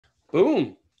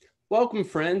Boom. Welcome,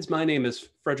 friends. My name is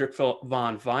Frederick Philip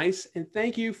von Weiss, and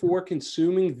thank you for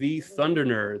consuming the Thunder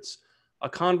Nerds, a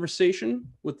conversation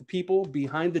with the people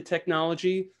behind the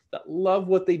technology that love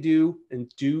what they do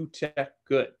and do tech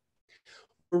good.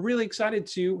 We're really excited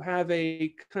to have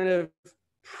a kind of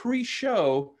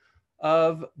pre-show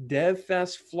of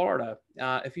DevFest Florida.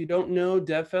 If you don't know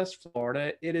DevFest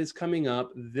Florida, it is coming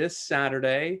up this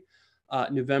Saturday,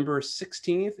 November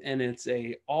 16th, and it's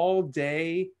a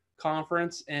all-day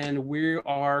conference, and we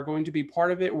are going to be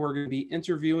part of it. We're going to be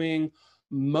interviewing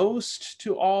most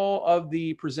to all of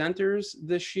the presenters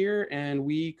this year, and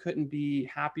we couldn't be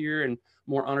happier and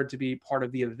more honored to be part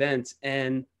of the event.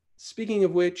 And speaking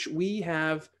of which, we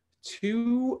have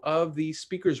two of the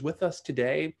speakers with us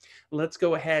today. Let's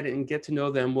go ahead and get to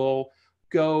know them. We'll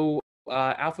go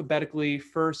alphabetically,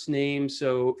 first name.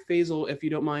 So Faisal, if you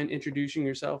don't mind introducing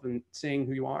yourself and saying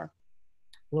who you are.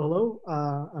 Hello,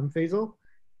 I'm Faisal.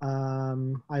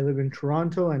 I live in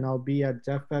Toronto, and I'll be at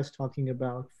DevFest talking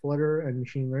about Flutter and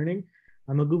machine learning.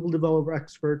 I'm a Google developer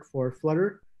expert for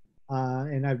Flutter,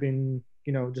 and I've been,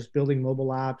 just building mobile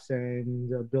apps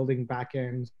and building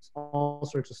backends, all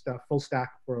sorts of stuff, full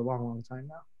stack for a long, long time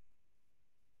now.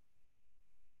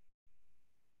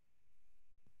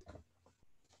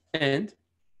 And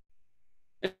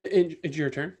it's your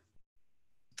turn.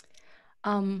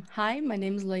 Hi, my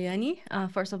name is Loiane.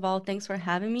 First of all, thanks for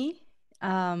having me.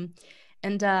 I'm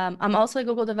also a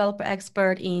Google developer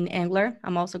expert in Angular.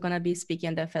 I'm also going to be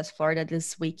speaking at DevFest Florida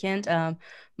this weekend.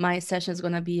 My session is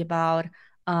going to be about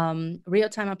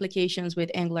real-time applications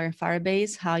with Angular and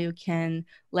Firebase, how you can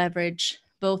leverage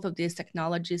both of these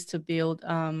technologies to build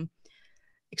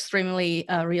extremely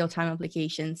real-time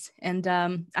applications. And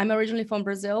I'm originally from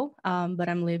Brazil, but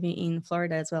I'm living in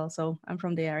Florida as well, so I'm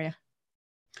from the area.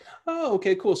 Oh,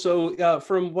 okay, cool. So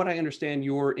from what I understand,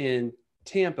 you're in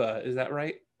Tampa, is that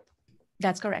right?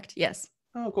 That's correct, yes.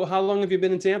 Oh, cool. How long have you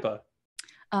been in Tampa?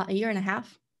 A year and a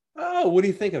half. Oh, what do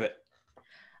you think of it?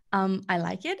 I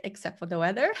like it, except for the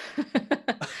weather.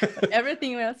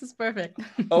 Everything else is perfect.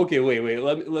 Okay, wait.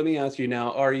 Let me ask you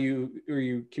now. Are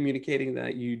you communicating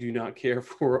that you do not care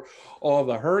for all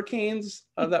the hurricanes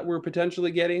that we're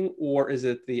potentially getting, or is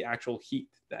it the actual heat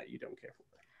that you don't care for?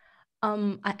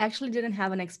 I actually didn't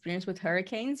have an experience with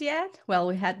hurricanes yet. Well,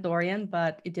 we had Dorian,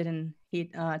 but it didn't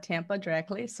hit Tampa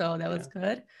directly, so that was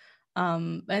good.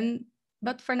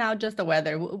 But for now, just the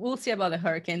weather. We'll see about the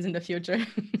hurricanes in the future.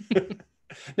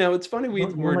 Now, it's funny you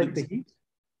don't like the heat?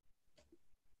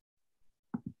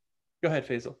 Go ahead,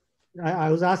 Faisal. I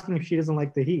was asking if she doesn't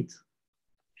like the heat.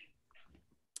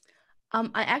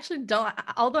 I actually don't,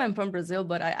 although I'm from Brazil,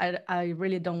 but I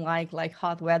really don't like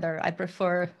hot weather. I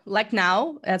prefer, like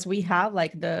now, as we have,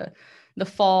 like the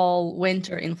fall,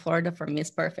 winter in Florida for me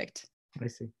is perfect. I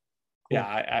see. Cool. Yeah,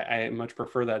 I much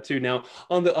prefer that too. Now,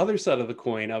 on the other side of the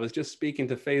coin, I was just speaking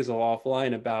to Faisal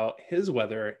offline about his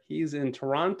weather. He's in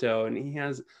Toronto, and he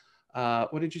has,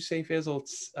 what did you say, Faisal?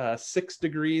 It's 6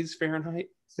 degrees Fahrenheit?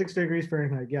 6 degrees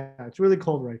Fahrenheit, yeah. It's really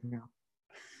cold right now.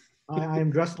 I am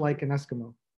dressed like an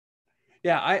Eskimo.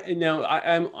 Yeah,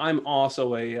 I'm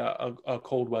also a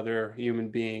cold weather human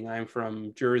being. I'm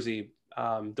from Jersey.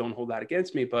 Don't hold that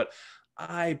against me, but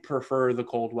I prefer the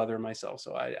cold weather myself.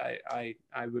 So I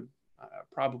would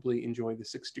probably enjoy the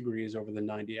 6 degrees over the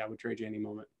 90. I would trade you any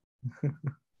moment.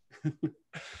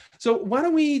 So why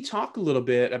don't we talk a little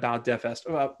bit about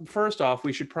DevFest? First off,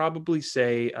 we should probably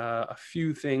say a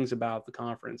few things about the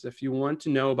conference. If you want to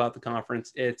know about the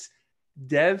conference, it's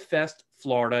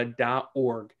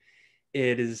devfestflorida.org.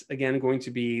 It is, again, going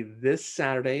to be this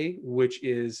Saturday, which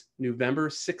is November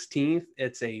 16th.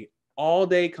 It's a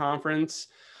all-day conference.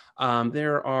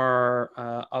 There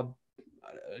are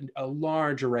a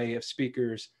large array of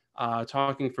speakers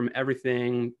talking from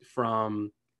everything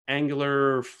from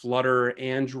Angular, Flutter,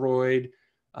 Android,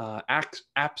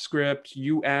 AppScript,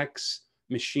 UX,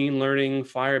 machine learning,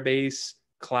 Firebase,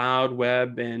 cloud,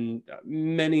 web, and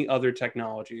many other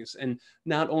technologies. And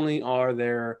not only are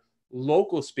there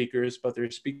local speakers, but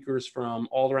there's speakers from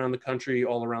all around the country,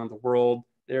 all around the world.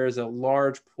 There's a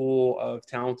large pool of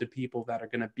talented people that are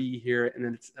going to be here, and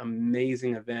it's an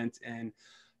amazing event, and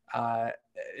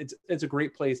it's a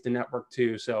great place to network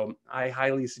too. So I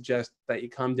highly suggest that you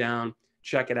come down,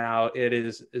 check it out. It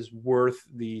is worth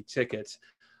the tickets.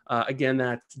 Again,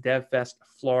 that's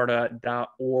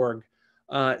devfestflorida.org.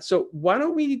 So why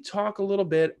don't we talk a little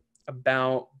bit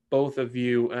about both of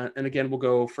you, and again, we'll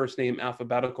go first name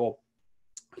alphabetical.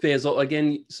 Faisal,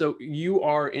 again, so you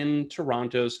are in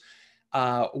Toronto's.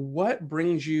 What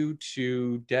brings you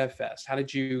to DevFest? How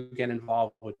did you get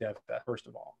involved with DevFest, first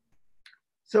of all?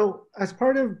 So as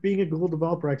part of being a Google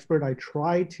developer expert, I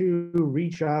try to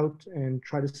reach out and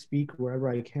try to speak wherever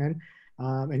I can,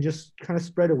 and just kind of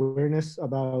spread awareness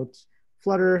about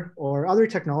Flutter or other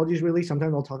technologies, really.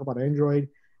 Sometimes I'll talk about Android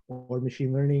or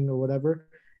machine learning or whatever.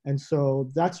 And so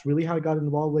that's really how I got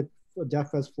involved with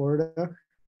DevFest Florida.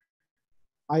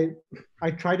 I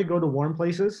I try to go to warm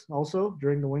places also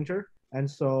during the winter. And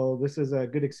so this is a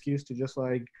good excuse to just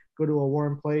like go to a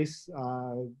warm place,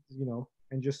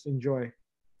 and just enjoy.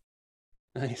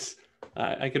 Nice.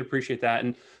 I could appreciate that.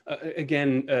 And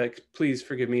again, please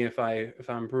forgive me if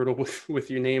I'm brutal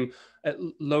with your name.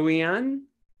 Loiane?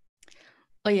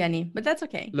 Loiane, but that's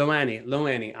okay.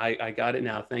 Loiane. I got it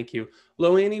now. Thank you.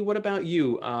 Loiane, what about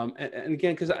you? And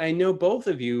again, because I know both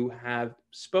of you have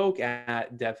spoke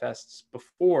at DevFests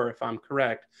before, if I'm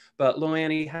correct. But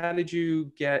Loiane, how did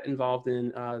you get involved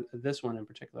in this one in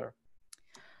particular?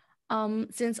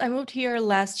 Since I moved here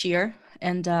last year,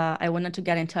 and I wanted to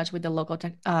get in touch with the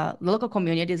local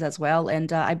communities as well,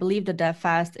 and I believe the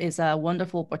DevFest is a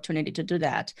wonderful opportunity to do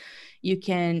that. You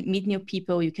can meet new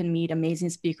people, you can meet amazing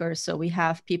speakers. So we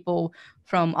have people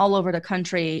from all over the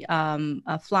country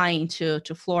flying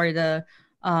to Florida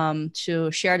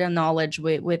to share their knowledge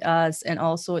with us, and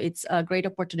also it's a great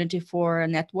opportunity for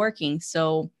networking.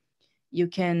 So you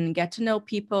can get to know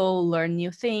people, learn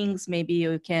new things. Maybe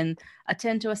you can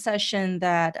attend to a session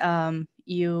that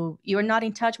you're not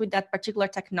in touch with that particular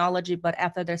technology, but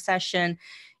after the session,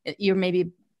 you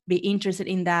maybe be interested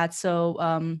in that. So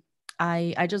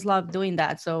I just love doing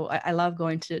that. So I love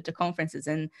going to conferences,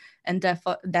 and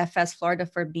DevFest Florida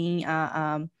for being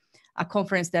a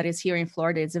conference that is here in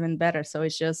Florida is even better. So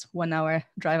it's just 1 hour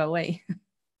drive away.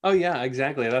 Oh yeah,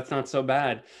 exactly. That's not so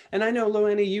bad. And I know,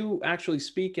 Loiane, you actually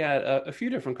speak at a few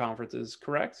different conferences,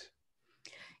 correct?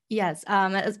 Yes,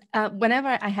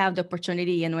 whenever I have the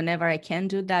opportunity and whenever I can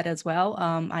do that as well,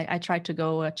 I try to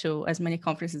go to as many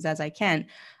conferences as I can.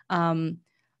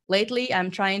 Lately,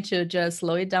 I'm trying to just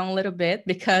slow it down a little bit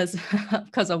because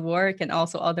of work and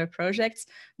also other projects.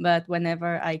 But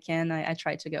whenever I can, I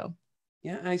try to go.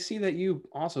 Yeah, I see that you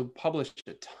also published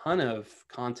a ton of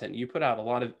content. You put out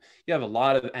you have a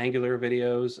lot of Angular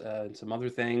videos and some other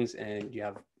things, and you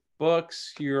have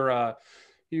books.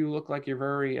 You look like you're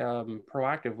very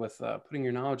proactive with putting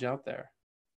your knowledge out there.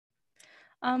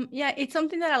 Yeah, it's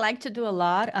something that I like to do a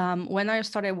lot. When I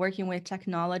started working with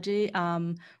technology,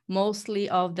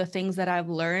 mostly of the things that I've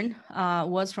learned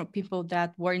was from people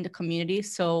that were in the community.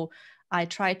 So I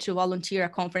tried to volunteer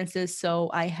at conferences. So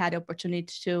I had the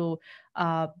opportunity to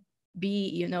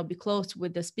be close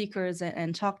with the speakers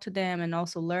and talk to them, and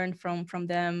also learn from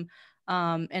them.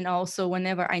 And also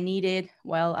whenever I needed,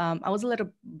 I was a little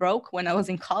broke when I was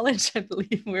in college. I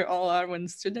believe we all are when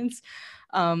students.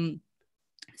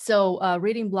 So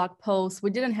reading blog posts, we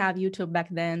didn't have YouTube back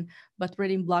then, but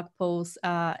reading blog posts,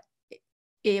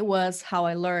 it was how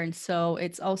I learned. So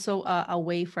it's also a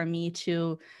way for me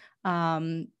to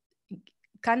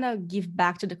kind of give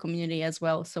back to the community as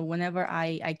well. So whenever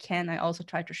I can, I also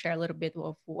try to share a little bit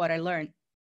of what I learned.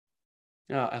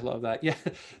 Oh, I love that. Yeah,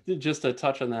 just to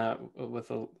touch on that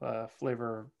with a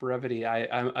flavor of brevity,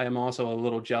 I am also a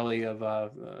little jelly of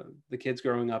the kids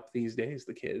growing up these days,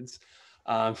 the kids.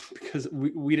 Because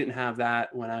we didn't have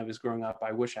that when I was growing up.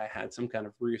 I wish I had some kind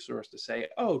of resource to say,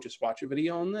 oh, just watch a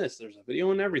video on this. There's a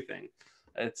video on everything.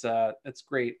 It's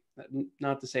great.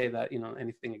 Not to say that,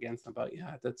 anything against them, but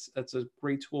yeah, that's a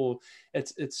great tool.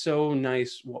 It's so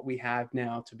nice what we have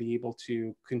now to be able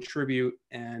to contribute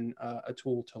and a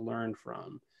tool to learn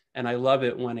from. And I love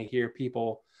it when I hear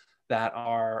people that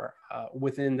are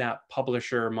within that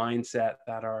publisher mindset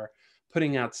that are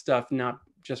putting out stuff, not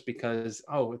just because,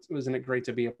 oh, wasn't it great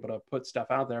to be able to put stuff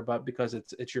out there, but because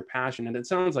it's your passion. And it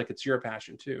sounds like it's your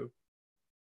passion too.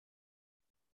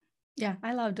 Yeah,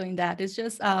 I love doing that. It's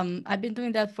just I've been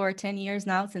doing that for 10 years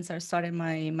now since I started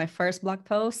my first blog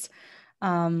post.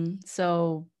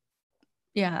 So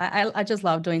yeah, I just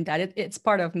love doing that. It's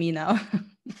part of me now.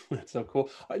 That's so cool.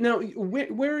 Now,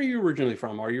 where are you originally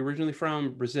from? Are you originally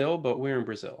from Brazil, but where in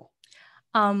Brazil?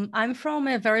 I'm from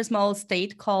a very small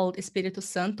state called Espírito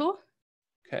Santo.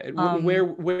 Okay,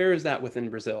 where is that within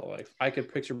Brazil? Like, I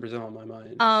could picture Brazil in my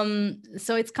mind.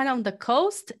 So it's kind of on the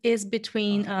coast, is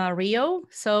between Rio.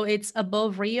 So it's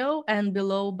above Rio and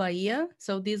below Bahia.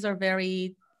 So these are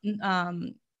very,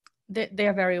 they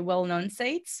are very well-known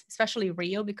states, especially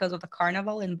Rio because of the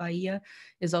Carnival, and Bahia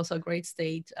is also a great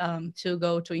state to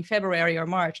go to in February or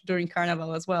March during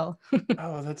Carnival as well.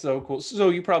 Oh, that's so cool.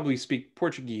 So you probably speak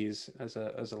Portuguese as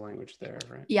a language there,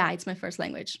 right? Yeah, it's my first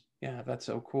language. Yeah, that's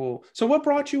so cool. So what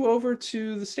brought you over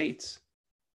to the States?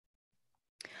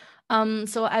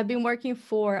 So I've been working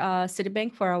for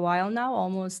Citibank for a while now,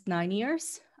 almost 9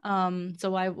 years.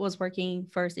 So I was working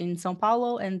first in Sao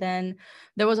Paulo, and then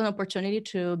there was an opportunity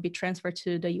to be transferred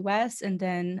to the US, and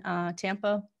then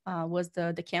Tampa was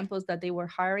the campus that they were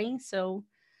hiring. So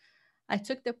I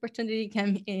took the opportunity,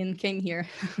 came here.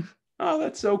 Oh,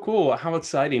 that's so cool. How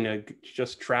exciting to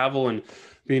just travel and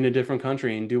be in a different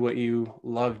country and do what you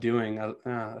love doing.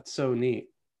 That's so neat.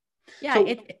 Yeah,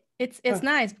 So, it's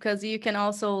nice because you can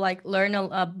also like learn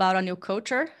about a new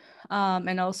culture,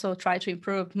 and also try to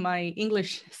improve my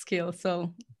English skills.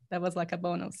 So that was like a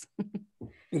bonus.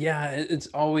 yeah, it's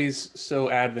always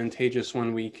so advantageous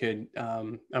when we could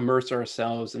immerse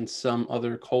ourselves in some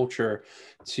other culture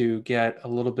to get a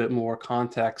little bit more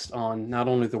context on not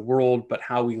only the world, but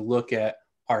how we look at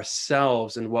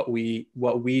ourselves and what we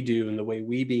do and the way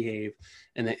we behave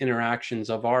and the interactions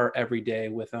of our everyday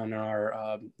within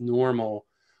our normal,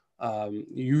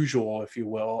 usual, if you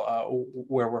will,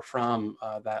 where we're from,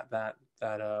 that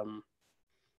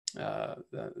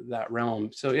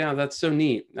realm. So yeah, that's so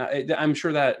neat. I'm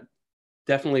sure that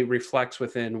definitely reflects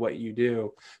within what you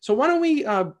do. So why don't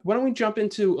we jump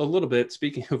into a little bit,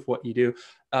 speaking of what you do,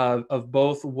 of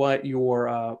both what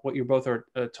you both are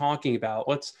talking about.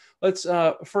 Let's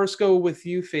first go with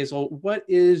you, Faisal. What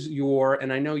is your,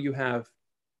 and I know you have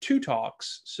two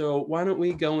talks, so why don't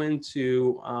we go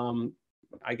into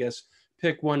I guess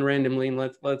pick one randomly and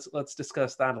let's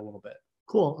discuss that a little bit.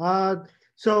 Cool.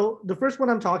 So the first one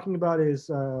I'm talking about is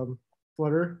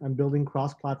Flutter. I'm building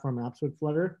cross-platform apps with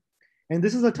Flutter. And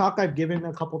this is a talk I've given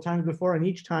a couple times before, and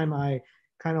each time I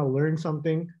kind of learned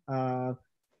something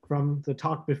from the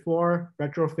talk before,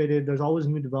 retrofitted. There's always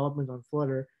new development on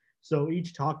Flutter. So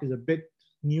each talk is a bit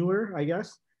newer, I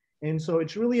guess. And so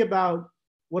it's really about,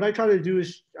 what I try to do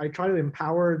is I try to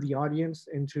empower the audience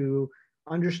into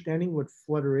understanding what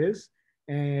Flutter is,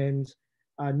 and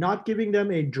not giving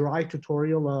them a dry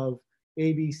tutorial of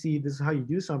ABC, this is how you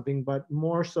do something, but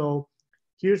more so,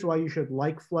 here's why you should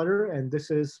like Flutter, and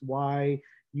this is why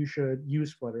you should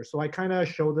use Flutter. So I kind of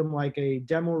show them like a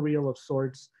demo reel of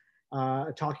sorts,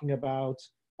 talking about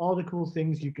all the cool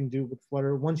things you can do with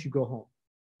Flutter once you go home,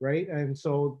 right? And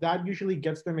so that usually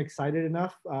gets them excited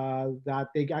enough that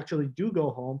they actually do go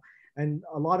home. And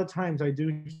a lot of times I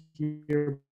do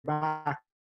hear back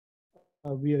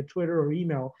via Twitter or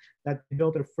email that they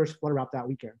built their first Flutter app that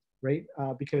weekend, right?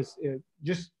 Because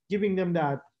just giving them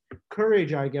that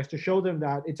courage, I guess, to show them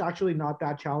that it's actually not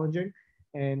that challenging,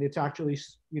 and it's actually,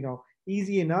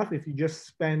 easy enough if you just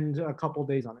spend a couple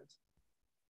days on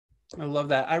it. I love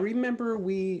that. I remember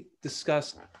we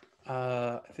discussed,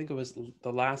 I think it was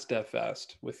the last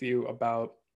DevFest with you,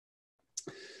 about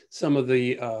some of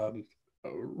the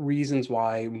reasons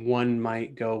why one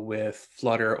might go with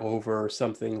Flutter over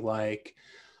something like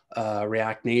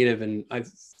React Native. And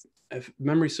if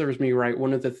memory serves me right,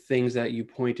 one of the things that you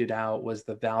pointed out was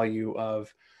the value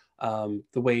of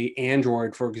the way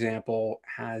Android, for example,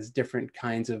 has different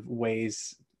kinds of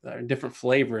ways, different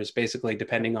flavors, basically,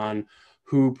 depending on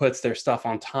who puts their stuff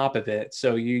on top of it.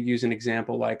 So you use an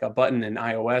example like a button in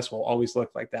iOS will always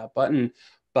look like that button,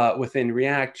 but within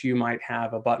React, you might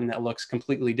have a button that looks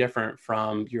completely different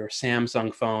from your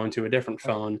Samsung phone to a different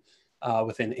phone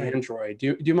within Android.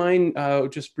 Do you mind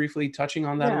just briefly touching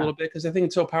on that a little bit? Because I think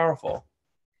it's so powerful.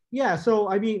 Yeah, so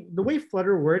I mean, the way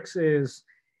Flutter works is,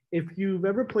 if you've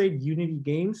ever played Unity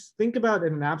games, think about it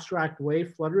in an abstract way.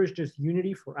 Flutter is just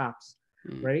Unity for apps,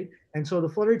 right? And so the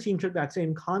Flutter team took that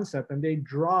same concept and they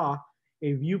draw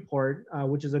a viewport,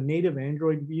 which is a native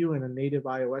Android view and a native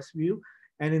iOS view.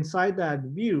 And inside that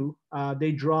view,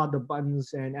 they draw the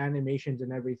buttons and animations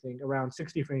and everything around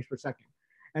 60 frames per second.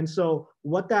 And so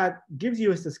what that gives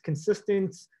you is this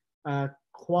consistent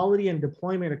quality and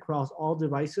deployment across all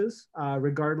devices,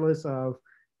 regardless of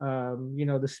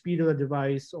the speed of the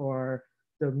device or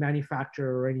the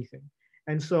manufacturer or anything.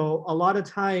 And so a lot of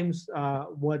times,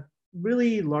 what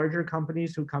really larger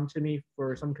companies who come to me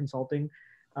for some consulting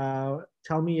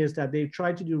tell me is that they've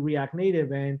tried to do React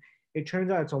Native, and it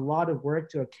turns out it's a lot of work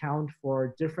to account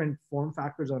for different form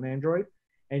factors on Android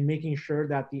and making sure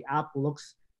that the app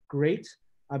looks great,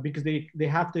 because they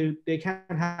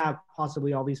can't have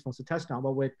possibly all these phones to test on.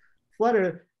 But with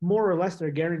Flutter, more or less, they're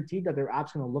guaranteed that their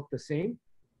app's going to look the same,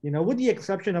 with the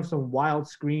exception of some wild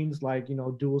screens like,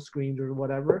 dual screens or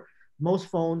whatever. Most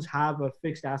phones have a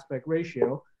fixed aspect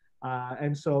ratio.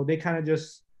 And so they kind of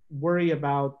just worry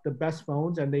about the best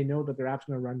phones, and they know that their app's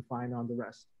going to run fine on the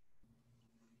rest.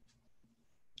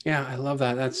 Yeah, I love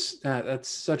that. That's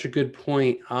such a good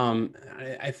point.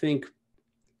 I think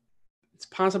it's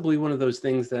possibly one of those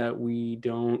things that we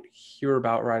don't hear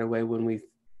about right away when we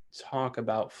talk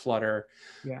about Flutter,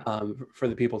 Yeah. for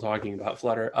the people talking about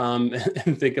Flutter, and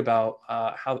think about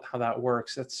how that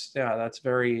works. That's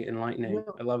very enlightening. You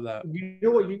know, I love that. you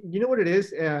know what it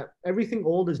is? Everything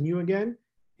old is new again.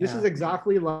 This is Yeah,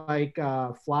 exactly like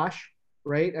Flash,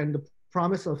 right? And the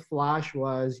promise of Flash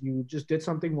was you just did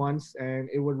something once and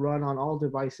it would run on all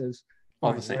devices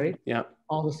all the fine, same. right? Yeah,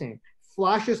 All the same.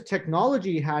 Flash's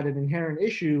technology had an inherent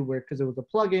issue where, because it was a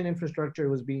plug-in infrastructure, it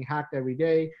was being hacked every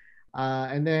day,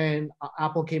 and then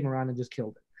Apple came around and just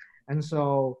killed it. And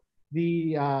so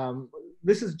the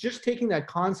this is just taking that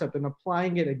concept and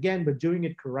applying it again, but doing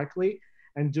it correctly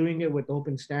and doing it with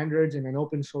open standards in an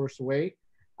open source way.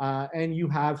 And you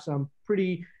have some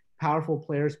pretty powerful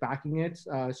players backing it.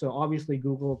 So obviously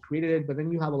Google created it, but then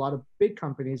you have a lot of big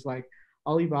companies like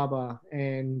Alibaba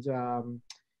and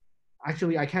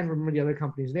actually I can't remember the other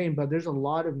company's name, but there's a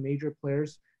lot of major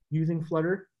players using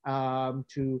Flutter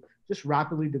to just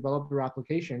rapidly develop their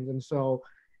applications. And so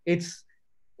it's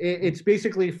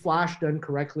basically Flash done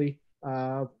correctly,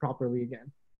 properly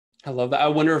again. I love that. I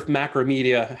wonder if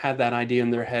Macromedia had that idea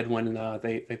in their head when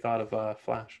they thought of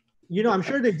Flash. You know, I'm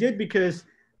sure they did because,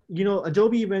 you know,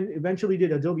 Adobe even eventually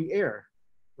did Adobe Air,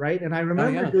 right? And I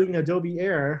remember doing Adobe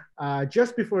Air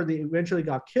just before they eventually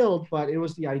got killed, but it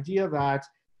was the idea that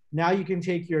now you can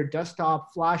take your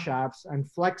desktop Flash apps and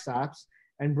Flex apps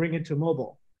and bring it to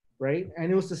mobile, right?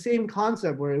 And it was the same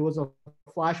concept where it was a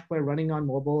Flash player running on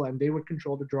mobile and they would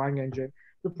control the drawing engine.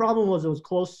 The problem was it was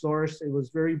closed source, it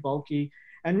was very bulky,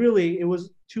 and really it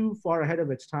was too far ahead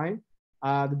of its time.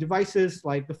 The devices,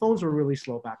 like the phones were really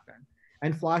slow back then,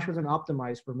 and Flash wasn't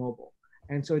optimized for mobile.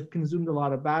 And so it consumed a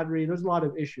lot of battery. There's a lot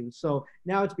of issues. So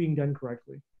now it's being done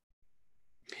correctly.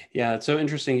 Yeah, it's so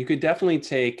interesting. You could definitely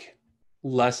take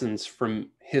lessons from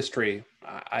history,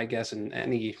 I guess, in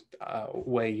any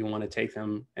way you want to take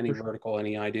them, any vertical,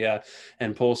 any idea,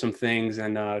 and pull some things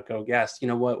and go, yes, you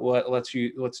know what, let's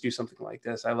do something like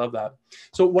this. I love that.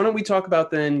 So why don't we talk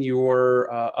about then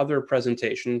your other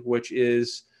presentation, which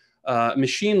is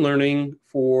machine learning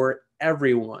for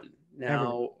everyone.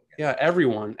 Now,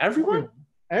 everyone.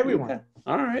 Okay.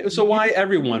 All right. So why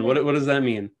everyone? What does that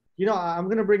mean? You know, I'm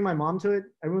gonna bring my mom to it.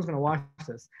 Everyone's gonna watch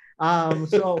this.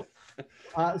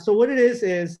 So what it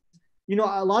is, you know,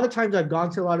 a lot of times I've gone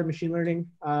to a lot of machine learning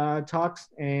talks,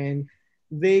 and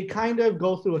they kind of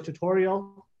go through a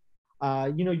tutorial.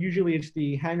 You know, usually it's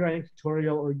the handwriting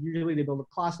tutorial, or usually they build a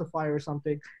classifier or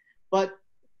something. But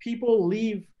people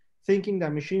leave thinking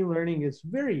that machine learning is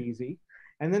very easy,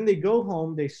 and then they go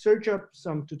home, they search up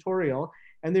some tutorial,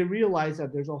 and they realize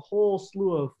that there's a whole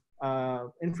slew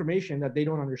of information that they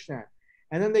don't understand.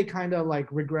 And then they kind of like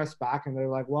regress back and they're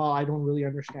like, well, I don't really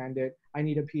understand it. I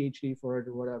need a PhD for it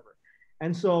or whatever.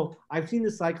 And so I've seen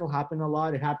this cycle happen a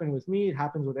lot. It happened with me. It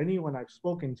happens with anyone I've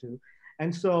spoken to.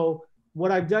 And so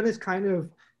what I've done is kind of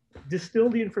distill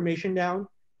the information down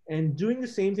and doing the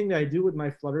same thing that I do with my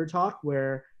Flutter talk,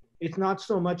 where it's not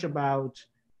so much about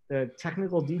the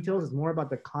technical details, it's more about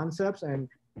the concepts and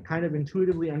kind of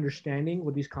intuitively understanding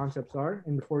what these concepts are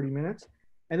in the 40 minutes.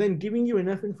 And then giving you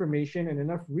enough information and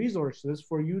enough resources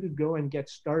for you to go and get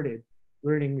started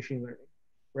learning machine learning,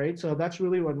 right? So that's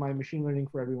really what my machine learning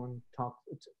for everyone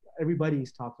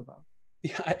everybody's talked about.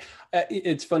 Yeah,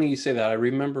 it's funny you say that. I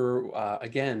remember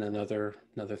again another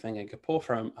thing I could pull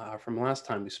from last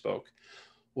time we spoke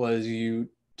was you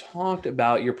talked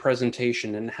about your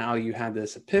presentation and how you had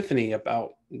this epiphany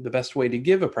about the best way to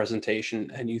give a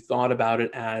presentation, and you thought about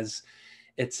it as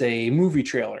it's a movie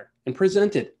trailer and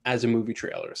present it as a movie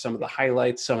trailer. Some of the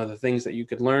highlights, some of the things that you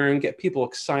could learn, get people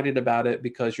excited about it,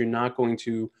 because you're not going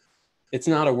to, it's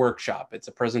not a workshop, it's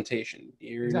a presentation.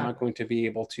 You're not going to be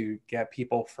able to get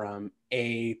people from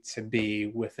A to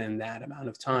B within that amount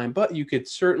of time, but you could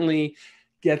certainly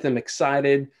get them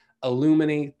excited,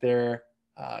 illuminate their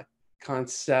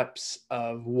concepts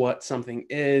of what something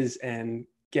is, and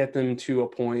get them to a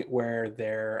point where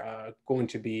they're going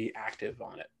to be active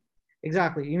on it.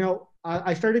 Exactly. You know,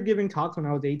 I started giving talks when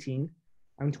I was 18.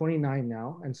 I'm 29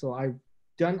 now. And so I've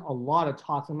done a lot of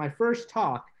talks. And my first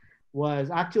talk was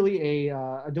actually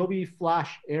a Adobe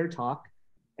Flash Air talk.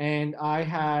 And I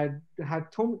had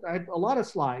a lot of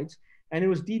slides, and it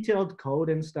was detailed code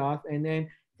and stuff. And then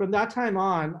from that time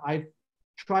on, I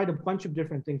tried a bunch of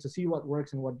different things to see what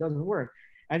works and what doesn't work.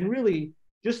 And really,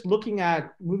 just looking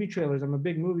at movie trailers, I'm a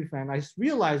big movie fan. I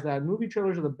realized that movie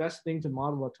trailers are the best thing to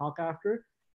model a talk after,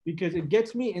 because it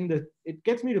gets me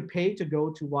to pay to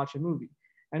go to watch a movie.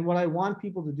 And what I want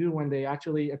people to do when they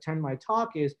actually attend my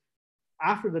talk is,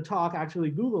 after the talk,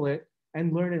 actually Google it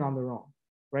and learn it on their own,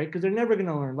 right? Because they're never going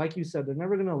to learn, like you said, they're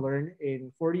never going to learn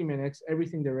in 40 minutes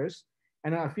everything there is.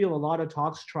 And I feel a lot of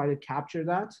talks try to capture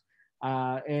that.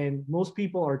 And most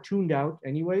people are tuned out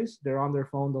anyways. They're on their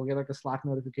phone, they'll get like a Slack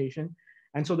notification.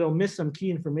 And so they'll miss some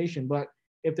key information. But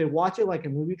if they watch it like a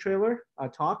movie trailer,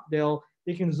 talk,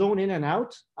 they can zone in and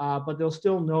out, but they'll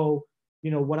still know,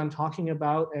 what I'm talking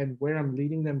about and where I'm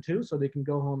leading them to, so they can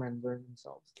go home and learn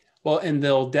themselves. Well, and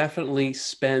they'll definitely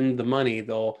spend the money.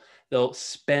 They'll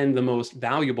spend the most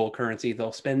valuable currency.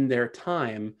 They'll spend their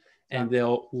time, and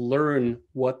they'll learn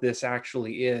what this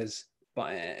actually is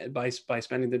by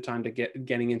spending the time to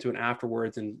getting into it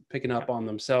afterwards and picking up on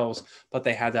themselves. But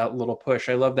they had that little push.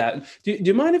 I love that. Do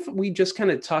you mind if we just kind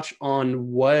of touch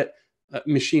on what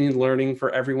machine learning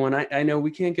for everyone? I know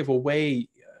we can't give away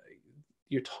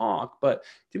your talk, but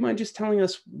do you mind just telling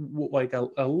us like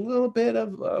a little bit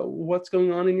of what's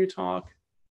going on in your talk?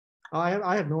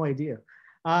 I have no idea.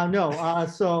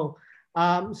 So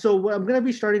I'm going to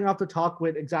be starting off the talk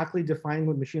with exactly defining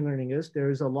what machine learning is.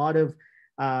 There's a lot of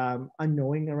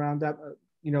unknowing around that.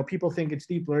 People think it's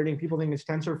deep learning. People think it's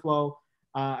TensorFlow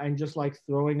and just like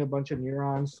throwing a bunch of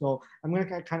neurons. So I'm going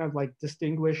to kind of like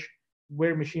distinguish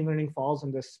where machine learning falls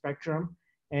in this spectrum,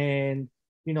 and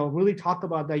really talk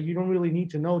about that. You don't really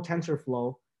need to know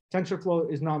TensorFlow.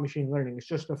 TensorFlow is not machine learning. It's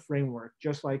just a framework,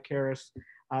 just like Keras,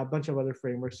 a bunch of other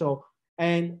frameworks. So,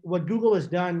 and what Google has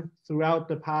done throughout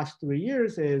the past 3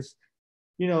 years is,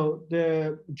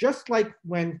 just like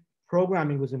when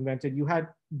programming was invented, you had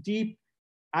deep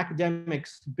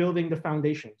academics building the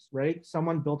foundations, right?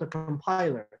 Someone built a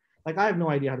compiler. Like, I have no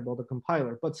idea how to build a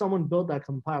compiler, but someone built that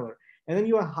compiler. And then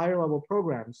you have higher level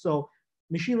programs. So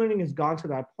machine learning has gone to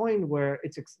that point where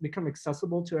it's become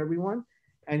accessible to everyone,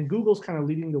 and Google's kind of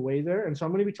leading the way there. And so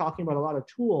I'm going to be talking about a lot of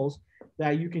tools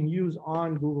that you can use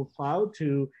on Google Cloud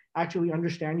to actually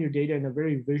understand your data in a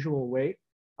very visual way,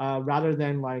 rather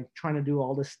than like trying to do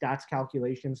all the stats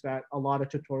calculations that a lot of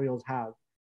tutorials have.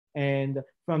 And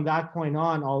from that point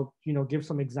on, I'll give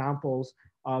some examples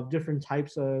of different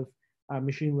types of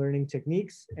machine learning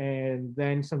techniques, and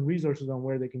then some resources on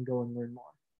where they can go and learn more.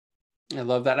 I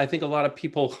love that. I think a lot of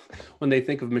people, when they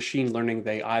think of machine learning,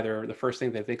 the first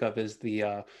thing they think of is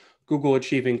the Google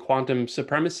achieving quantum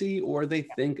supremacy, or they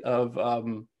think of,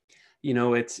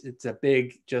 it's a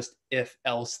big just if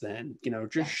else then,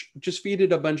 just feed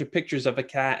it a bunch of pictures of a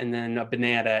cat and then a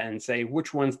banana and say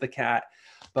which one's the cat.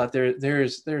 But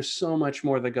there's so much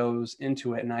more that goes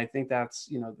into it, and I think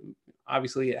that's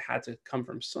obviously it had to come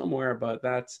from somewhere, but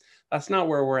that's not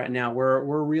where we're at now.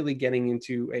 We're really getting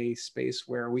into a space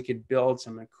where we could build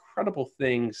some incredible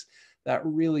things that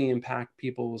really impact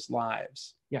people's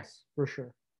lives. Yes, for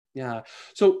sure. Yeah.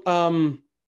 So,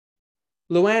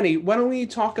 Loiane, why don't we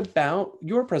talk about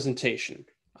your presentation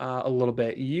a little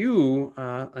bit? You,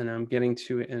 and I'm getting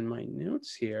to it in my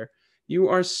notes here, you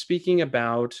are speaking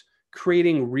about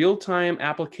creating real-time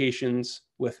applications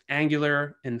with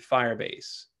Angular and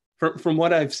Firebase. From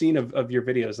what I've seen of your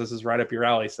videos, this is right up your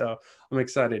alley, so I'm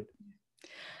excited.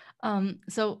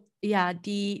 So yeah,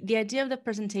 the idea of the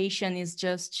presentation is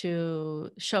just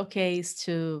to showcase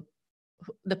to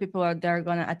the people that are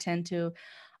going to attend to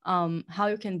how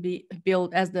you can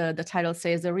build, as the title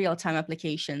says, the real-time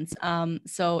applications.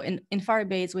 So in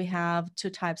Firebase, we have two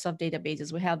types of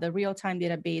databases. We have the real-time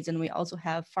database, and we also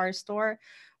have Firestore,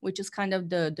 which is kind of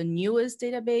the newest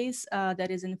database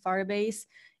that is in Firebase.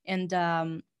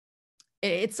 And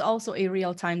it's also a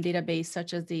real-time database,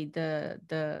 such as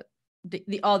the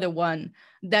other one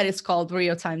that is called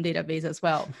real-time database as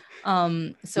well.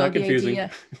 So not confusing.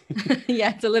 Idea,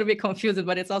 yeah, it's a little bit confusing,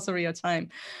 but it's also real-time.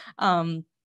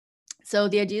 So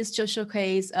the idea is to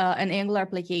showcase an Angular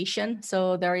application.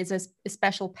 So there is a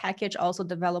special package also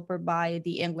developed by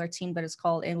the Angular team that is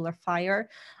called Angular Fire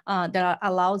that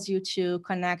allows you to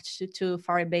connect to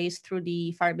Firebase through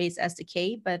the Firebase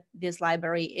SDK. But this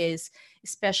library is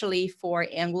especially for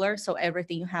Angular. So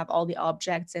everything, you have all the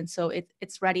objects. And so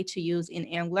it's ready to use in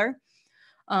Angular.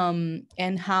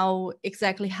 And how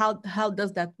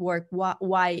does that work?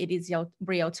 Why it is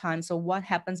real time? So what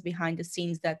happens behind the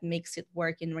scenes that makes it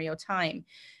work in real time?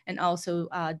 And also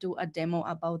do a demo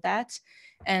about that.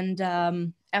 And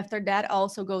after that,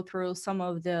 also go through some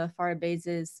of the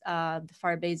Firebase's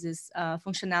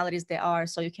functionalities there are.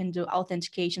 So you can do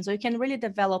authentication. So you can really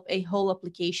develop a whole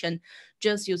application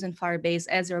just using Firebase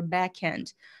as your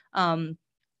backend.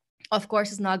 Of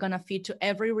course, it's not going to fit to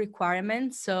every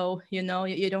requirement. So, you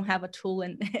don't have a tool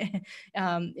and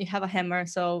you have a hammer.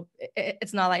 So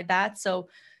it's not like that. So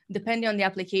depending on the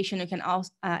application, you can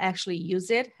also actually use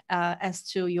it as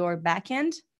to your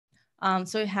backend.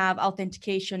 So you have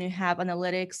authentication, you have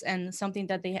analytics, and something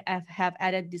that they have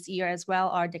added this year as well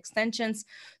are the extensions.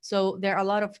 So there are a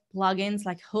lot of plugins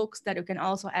like hooks that you can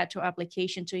also add to your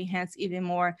application to enhance even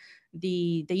more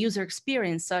the user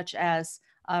experience, such as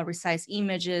resize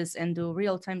images and do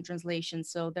real-time translation.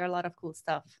 So there are a lot of cool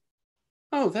stuff.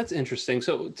 Oh, that's interesting.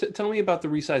 So tell me about the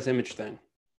resize image thing.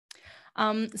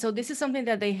 So this is something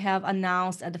that they have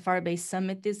announced at the Firebase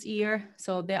Summit this year.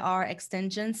 So there are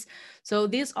extensions. So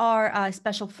these are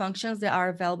special functions that are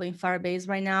available in Firebase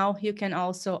right now. You can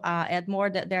also add more.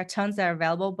 There are tons that are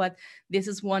available, but this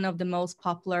is one of the most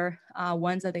popular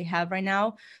ones that they have right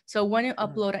now. So when you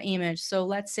upload an image, so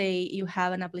let's say you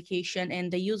have an application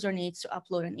and the user needs to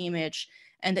upload an image,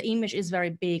 and the image is very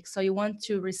big. So you want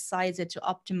to resize it to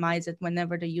optimize it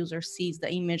whenever the user sees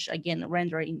the image again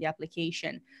rendered in the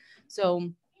application.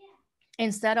 So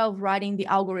instead of writing the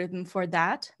algorithm for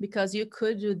that, because you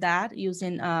could do that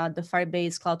using the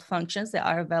Firebase Cloud Functions that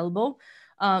are available,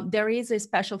 there is a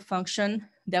special function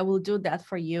that will do that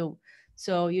for you.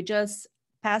 So you just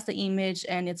pass the image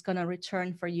and it's going to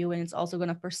return for you, and it's also going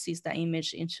to persist the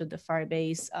image into the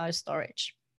Firebase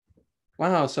storage.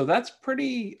 Wow, so that's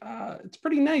pretty it's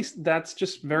pretty nice. That's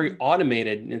just very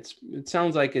automated. It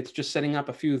sounds like it's just setting up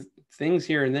a few things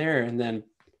here and there and then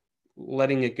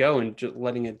letting it go and just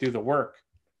letting it do the work.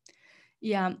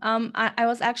 Yeah, I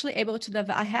was actually able to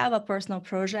develop, I have a personal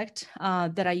project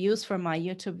that I use for my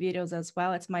YouTube videos as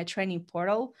well. It's my training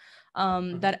portal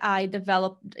that I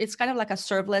developed. It's kind of like a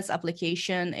serverless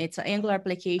application. It's an Angular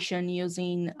application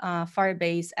using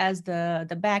Firebase as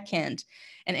the backend.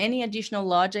 And any additional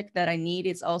logic that I need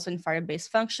is also in Firebase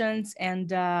functions.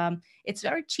 And it's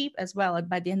very cheap as well.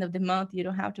 By the end of the month, you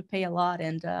don't have to pay a lot.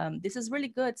 And this is really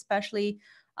good, especially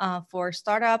for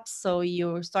startups. So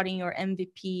you're starting your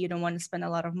MVP, you don't want to spend a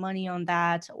lot of money on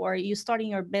that, or you're starting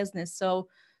your business. So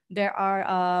there are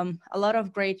a lot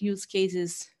of great use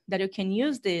cases that you can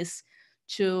use this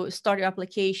to start your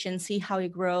application, see how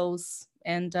it grows,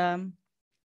 and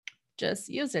just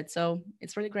use it. So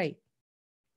it's really great.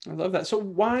 I love that. So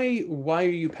why are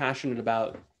you passionate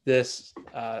about this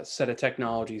set of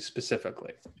technologies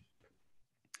specifically?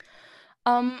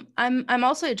 I'm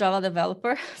also a Java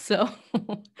developer, so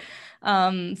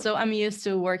so I'm used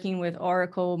to working with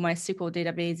Oracle, MySQL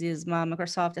databases, my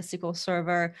Microsoft SQL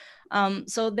Server.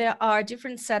 So there are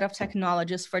different set of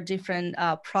technologies for different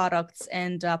products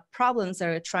and problems that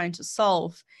we're trying to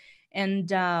solve.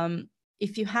 And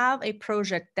if you have a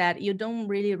project that you don't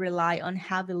really rely on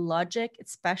heavy logic,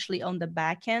 especially on the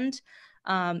back end,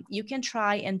 you can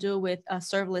try and do with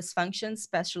serverless functions,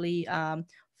 especially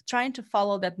trying to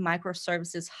follow that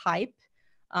microservices hype.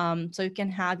 So you can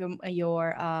have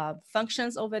your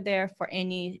functions over there for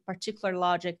any particular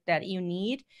logic that you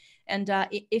need. And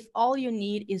if all you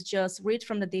need is just read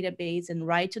from the database and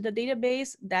write to the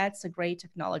database, that's a great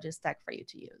technology stack for you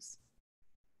to use.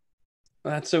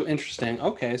 That's so interesting.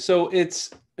 Okay, so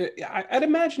I'd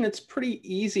imagine it's pretty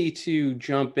easy to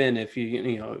jump in if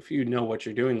you know what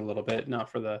you're doing a little bit, not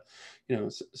for the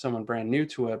someone brand new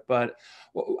to it, but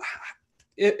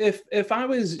if I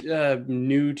was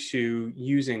new to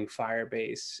using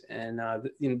Firebase and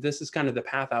this is kind of the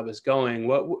path I was going,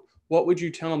 what would you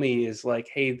tell me is like,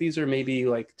 hey, these are maybe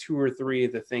like 2 or 3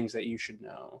 of the things that you should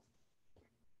know?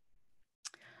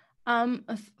 One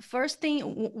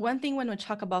thing when we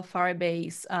talk about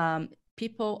Firebase,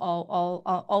 people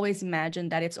always imagine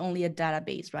that it's only a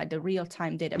database, right? The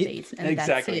real-time database. And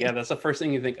exactly. Yeah, that's the first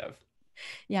thing you think of.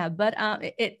 Yeah, but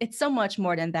it's so much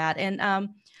more than that. And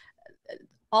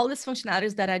all these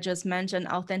functionalities that I just mentioned,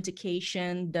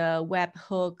 authentication, the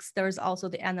webhooks, there's also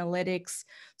the analytics.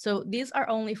 So these are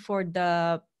only for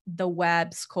the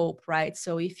web scope, right?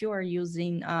 So if you are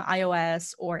using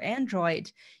iOS or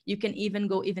Android, you can even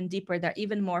go even deeper. There are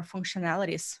even more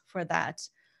functionalities for that.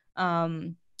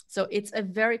 So it's a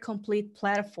very complete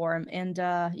platform. And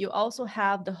you also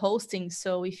have the hosting.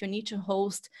 So if you need to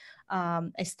host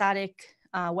a static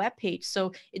web page.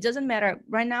 So it doesn't matter.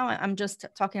 Right now, I'm just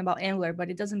talking about Angular, but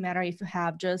it doesn't matter if you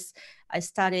have just a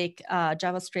static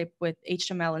JavaScript with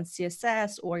HTML and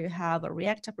CSS, or you have a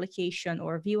React application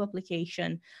or a Vue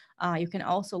application. You can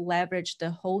also leverage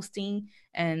the hosting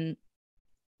and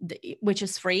which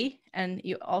is free, and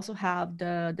you also have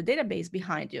the database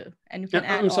behind you. And you can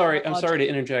add. I'm sorry to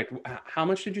interject. How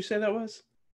much did you say that was?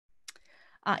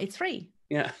 It's free.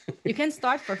 Yeah. You can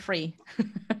start for free.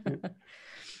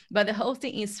 But the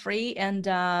hosting is free, and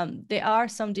there are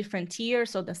some different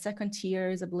tiers. So the second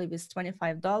tier I believe is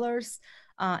 $25,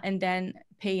 and then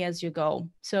pay as you go.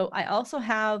 So I also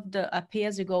have a pay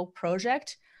as you go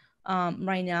project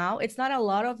right now. It's not a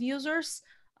lot of users,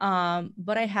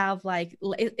 but I have like,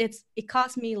 it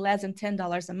costs me less than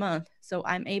 $10 a month. So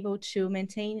I'm able to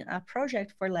maintain a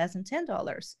project for less than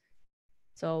 $10.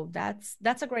 So that's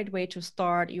a great way to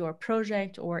start your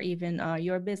project or even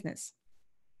your business.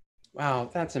 Wow,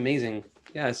 that's amazing.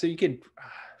 Yeah, so you could,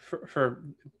 for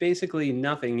basically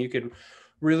nothing, you could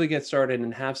really get started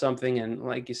and have something. And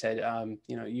like you said,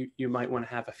 you might want to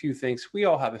have a few things. We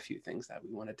all have a few things that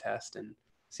we want to test and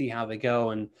see how they go.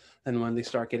 And then when they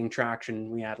start getting traction,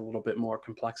 we add a little bit more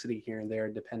complexity here and there,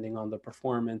 depending on the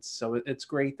performance. So it's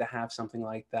great to have something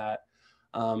like that.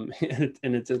 And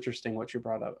it's interesting what you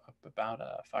brought up about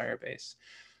Firebase.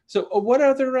 So what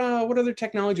other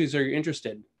technologies are you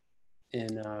interested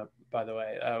in, by the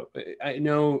way? I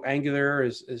know Angular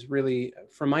is really,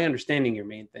 from my understanding, your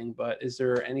main thing, but is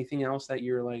there anything else that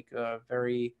you're like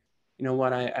very, you know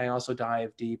what, I also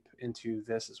dive deep into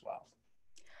this as well?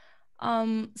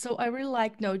 So I really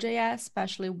like Node.js,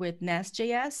 especially with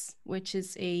Nest.js, which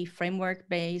is a framework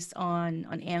based on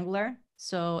Angular.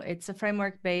 So it's a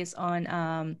framework based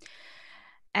on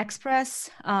Express.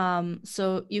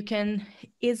 So you can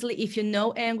easily, if you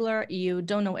know Angular, you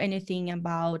don't know anything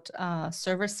about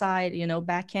server side,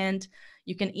 backend,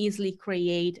 you can easily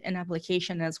create an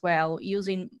application as well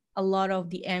using a lot of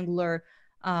the Angular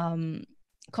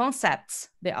concepts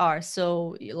there are.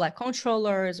 So like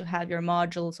controllers, you have your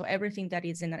modules, so everything that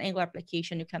is in an Angular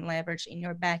application you can leverage in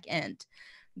your backend.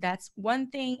 That's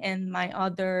one thing. And my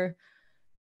other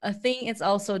thing is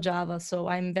also Java. So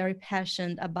I'm very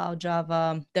passionate about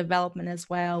Java development as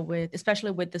well,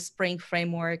 especially with the Spring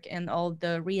framework and all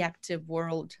the reactive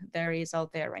world there is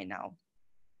out there right now.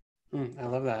 I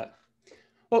love that.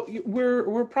 Well,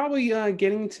 we're probably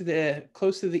getting to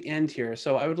close to the end here.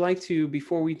 So I would like to,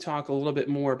 before we talk a little bit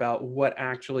more about what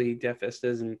actually DevFest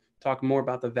is and talk more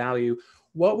about the value,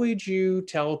 what would you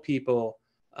tell people,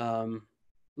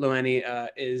 Loiane,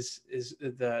 is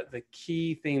the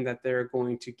key thing that they're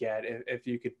going to get, if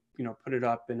you could put it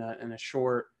up in a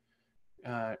short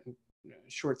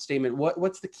statement?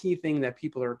 What's the key thing that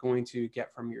people are going to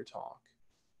get from your talk?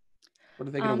 What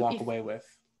are they going to walk away with?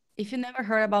 If you never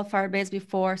heard about Firebase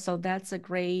before, so that's a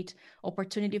great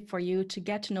opportunity for you to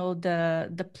get to know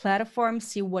the platform,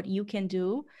 see what you can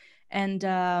do. And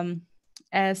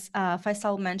as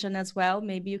Faisal mentioned as well,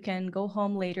 maybe you can go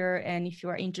home later, and if you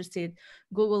are interested,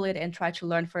 Google it and try to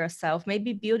learn for yourself.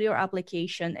 Maybe build your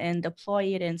application and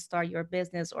deploy it and start your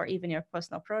business or even your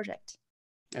personal project.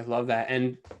 I love that.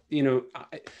 And,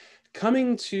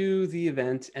 coming to the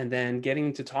event and then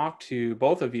getting to talk to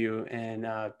both of you, and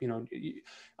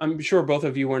I'm sure both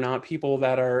of you are not people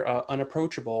that are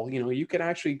unapproachable. You could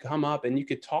actually come up and you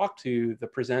could talk to the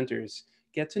presenters,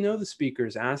 get to know the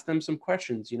speakers, ask them some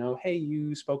questions. Hey,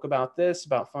 you spoke about this,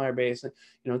 about Firebase.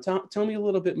 Tell me a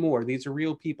little bit more. These are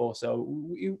real people, so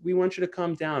we want you to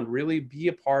come down, really be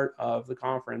a part of the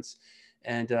conference,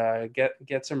 and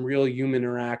get some real human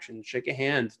interaction, shake a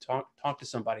hand, talk to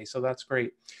somebody. So that's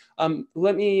great.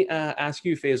 Let me ask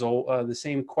you, Faisal, the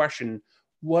same question.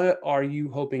 What are you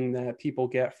hoping that people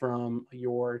get from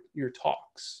your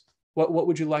talks? What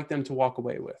would you like them to walk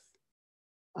away with?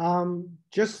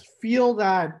 Just feel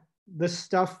that this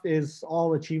stuff is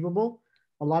all achievable.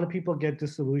 A lot of people get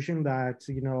disillusioned that,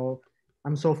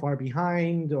 I'm so far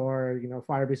behind, or,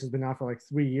 Firebase has been out for like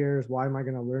 3 years. Why am I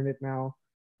going to learn it now?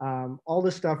 All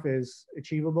this stuff is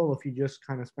achievable if you just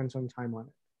kind of spend some time on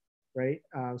it, right?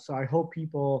 So I hope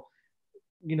people,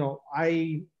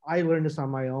 I learned this on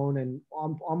my own, and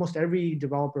almost every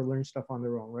developer learns stuff on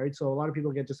their own, right? So a lot of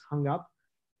people get just hung up.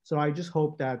 So I just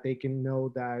hope that they can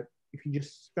know that if you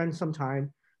just spend some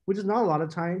time, which is not a lot of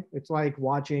time, it's like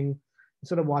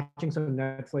instead of watching some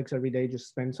Netflix every day, just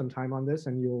spend some time on this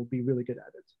and you'll be really good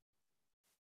at it.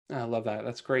 I love that.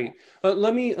 That's great.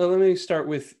 Let me start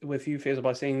with you, Faisal,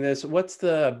 by saying this. What's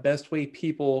the best way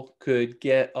people could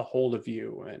get a hold of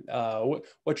you? And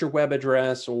what's your web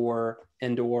address or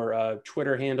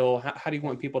Twitter handle? How do you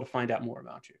want people to find out more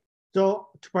about you? So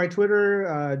my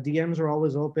Twitter DMs are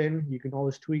always open. You can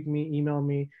always tweet me, email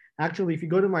me. Actually, if you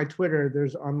go to my Twitter,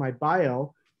 there's on my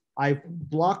bio, I've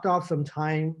blocked off some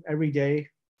time every day,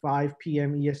 5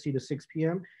 p.m. EST to 6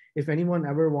 p.m. If anyone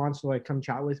ever wants to come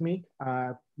chat with me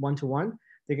one-to-one,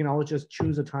 they can always just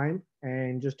choose a time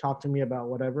and just talk to me about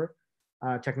whatever,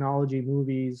 technology,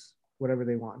 movies, whatever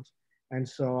they want. And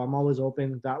so I'm always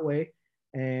open that way.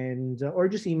 And or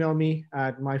just email me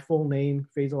at my full name,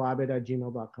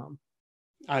 faisalabid@gmail.com.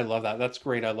 I love that. That's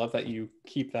great. I love that you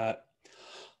keep that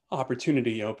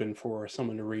opportunity open for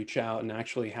someone to reach out and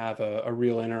actually have a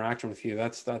real interaction with you.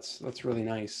 That's really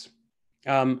nice.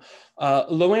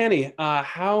 Loiane,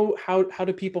 how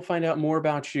do people find out more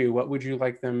about you? What would you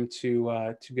like them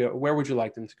to go? Where would you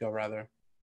like them to go, rather?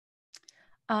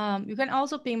 You can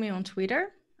also ping me on Twitter.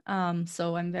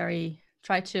 So I'm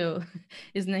try to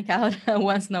sneak out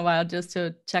once in a while just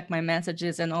to check my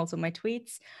messages and also my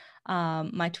tweets.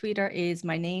 My Twitter is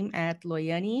my name at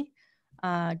Loiane.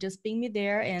 Just ping me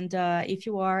there. And if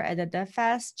you are at the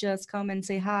DevFest, just come and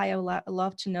say hi. I would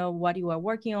love to know what you are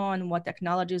working on, what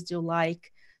technologies do you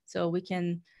like, so we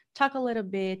can talk a little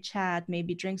bit, chat,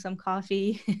 maybe drink some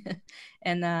coffee,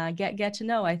 and get to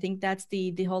know. I think that's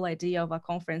the whole idea of a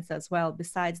conference as well.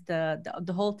 Besides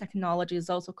the whole technology is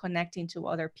also connecting to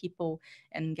other people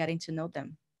and getting to know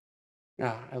them.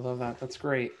 Yeah, I love that. That's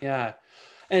great. Yeah.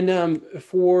 And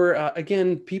for,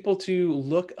 again, people to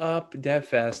look up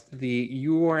DevFest, the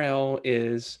URL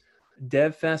is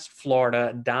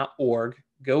devfestflorida.org.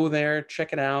 Go there,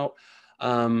 check it out.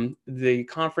 The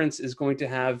conference is going to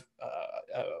have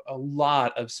a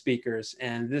lot of speakers.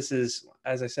 And this is,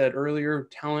 as I said earlier,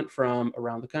 talent from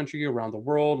around the country, around the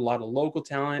world, a lot of local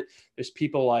talent. There's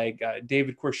people like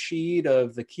David Khurshid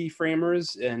of the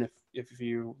Keyframers. And if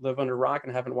you live under a rock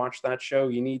and haven't watched that show,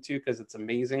 you need to, because it's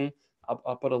amazing.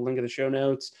 I'll put a link in the show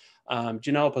notes.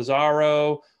 Janelle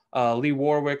Pizarro, Lee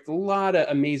Warwick, a lot of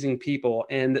amazing people.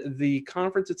 And the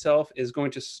conference itself is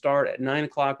going to start at 9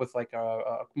 o'clock with like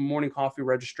a morning coffee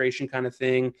registration kind of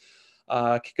thing.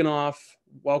 Kicking off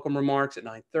welcome remarks at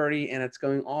 9:30, and it's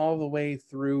going all the way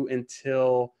through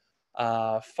until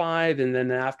 5, and then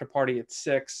the after party at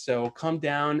 6. So come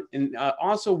down. And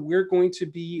also, we're going to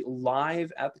be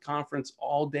live at the conference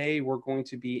all day. We're going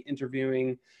to be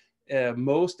interviewing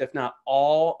most, if not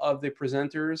all, of the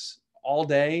presenters all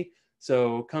day.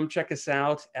 So come check us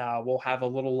out. We'll have a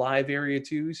little live area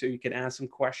too, so you can ask some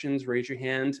questions, raise your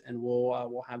hand, and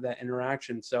we'll have that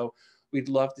interaction. So we'd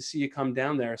love to see you come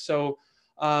down there. So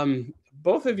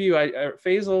both of you,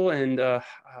 Faisal and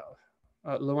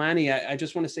Loiane, I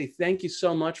just want to say thank you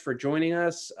so much for joining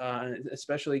us,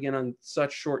 especially again on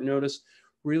such short notice.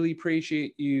 Really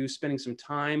appreciate you spending some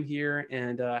time here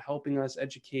and helping us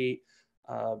educate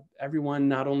everyone,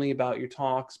 not only about your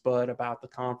talks, but about the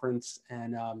conference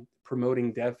and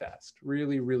promoting DevFest.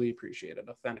 Really, really appreciate it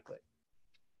authentically.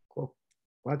 Cool.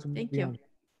 Glad to be on.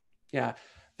 Yeah.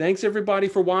 Thanks everybody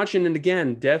for watching. And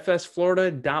again,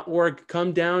 devfestflorida.org.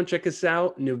 Come down, check us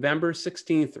out November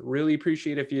 16th. Really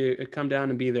appreciate if you come down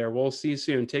and be there. We'll see you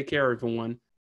soon. Take care, everyone.